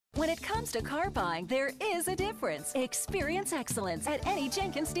When it comes to car buying, there is a difference. Experience excellence at any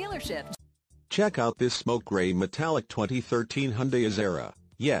Jenkins dealership. Check out this smoke gray metallic 2013 Hyundai Azera.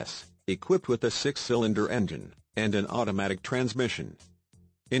 Yes, equipped with a 6-cylinder engine and an automatic transmission.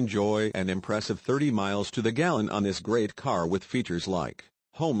 Enjoy an impressive 30 miles to the gallon on this great car with features like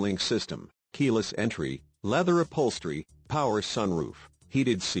HomeLink system, keyless entry, leather upholstery, power sunroof,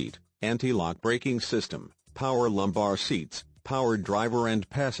 heated seat, anti-lock braking system, power lumbar seats, power driver and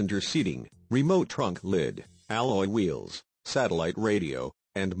passenger seating, remote trunk lid, alloy wheels, satellite radio,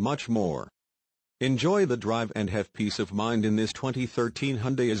 and much more. Enjoy the drive and have peace of mind in this 2013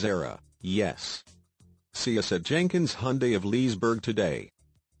 Hyundai Azera. Yes. See us at Jenkins Hyundai of Leesburg today.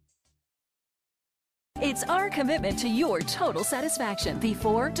 It's our commitment to your total satisfaction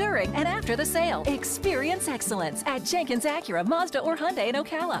before, during, and after the sale. Experience excellence at Jenkins Acura, Mazda, or Hyundai in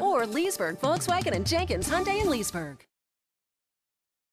Ocala, or Leesburg, Volkswagen and Jenkins Hyundai in Leesburg.